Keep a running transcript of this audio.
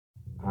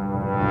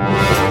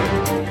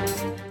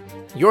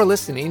You're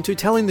listening to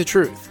Telling the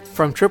Truth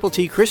from Triple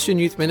T Christian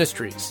Youth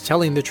Ministries,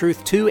 telling the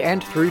truth to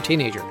and through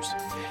teenagers.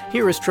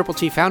 Here is Triple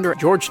T founder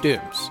George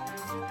Dooms.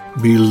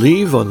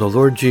 Believe on the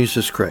Lord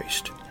Jesus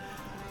Christ.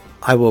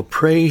 I will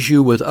praise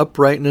you with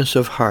uprightness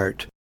of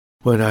heart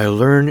when I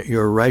learn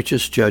your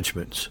righteous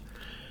judgments.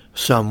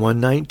 Psalm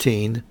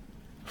 119,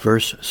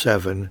 verse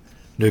 7,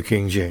 New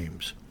King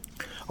James.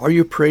 Are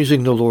you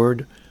praising the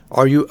Lord?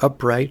 Are you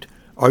upright?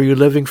 Are you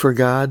living for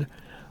God?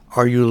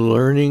 Are you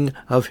learning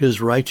of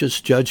His righteous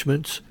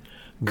judgments?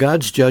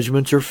 God's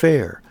judgments are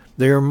fair.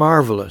 They are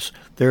marvelous.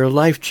 They are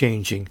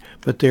life-changing,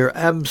 but they are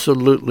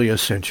absolutely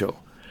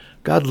essential.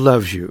 God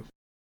loves you.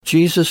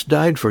 Jesus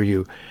died for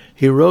you.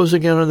 He rose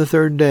again on the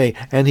third day,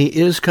 and He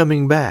is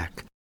coming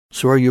back.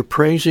 So are you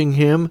praising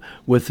Him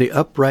with the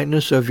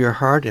uprightness of your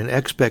heart in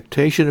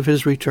expectation of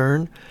His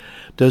return?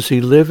 Does He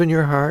live in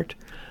your heart?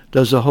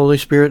 Does the Holy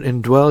Spirit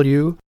indwell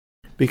you?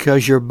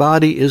 Because your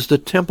body is the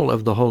temple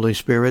of the Holy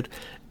Spirit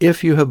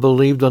if you have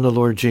believed on the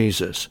Lord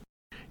Jesus.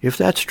 If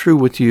that's true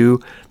with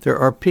you, there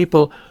are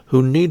people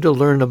who need to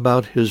learn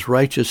about His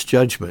righteous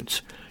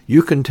judgments.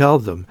 You can tell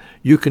them.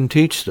 You can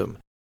teach them.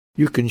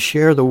 You can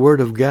share the Word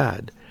of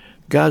God.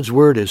 God's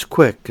Word is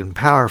quick and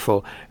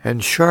powerful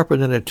and sharper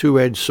than a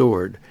two-edged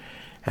sword.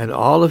 And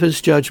all of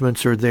His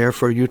judgments are there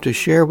for you to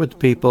share with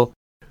people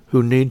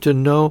who need to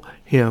know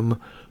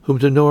Him, whom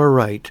to know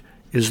aright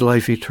is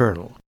life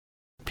eternal.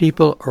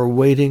 People are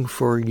waiting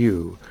for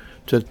you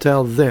to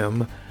tell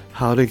them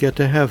how to get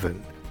to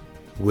heaven.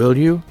 Will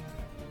you?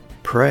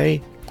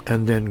 Pray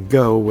and then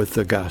go with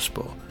the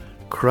gospel.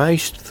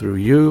 Christ through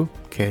you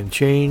can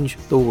change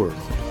the world.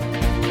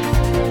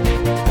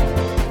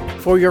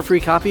 For your free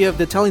copy of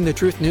the Telling the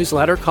Truth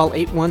newsletter, call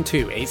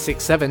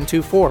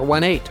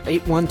 812-867-2418,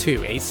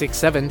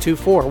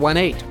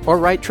 812-867-2418, or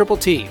write Triple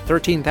T,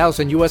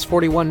 13,000 U.S.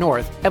 41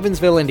 North,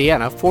 Evansville,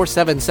 Indiana,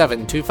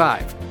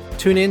 47725.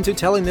 Tune in to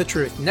Telling the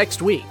Truth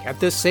next week at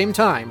this same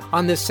time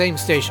on this same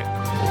station.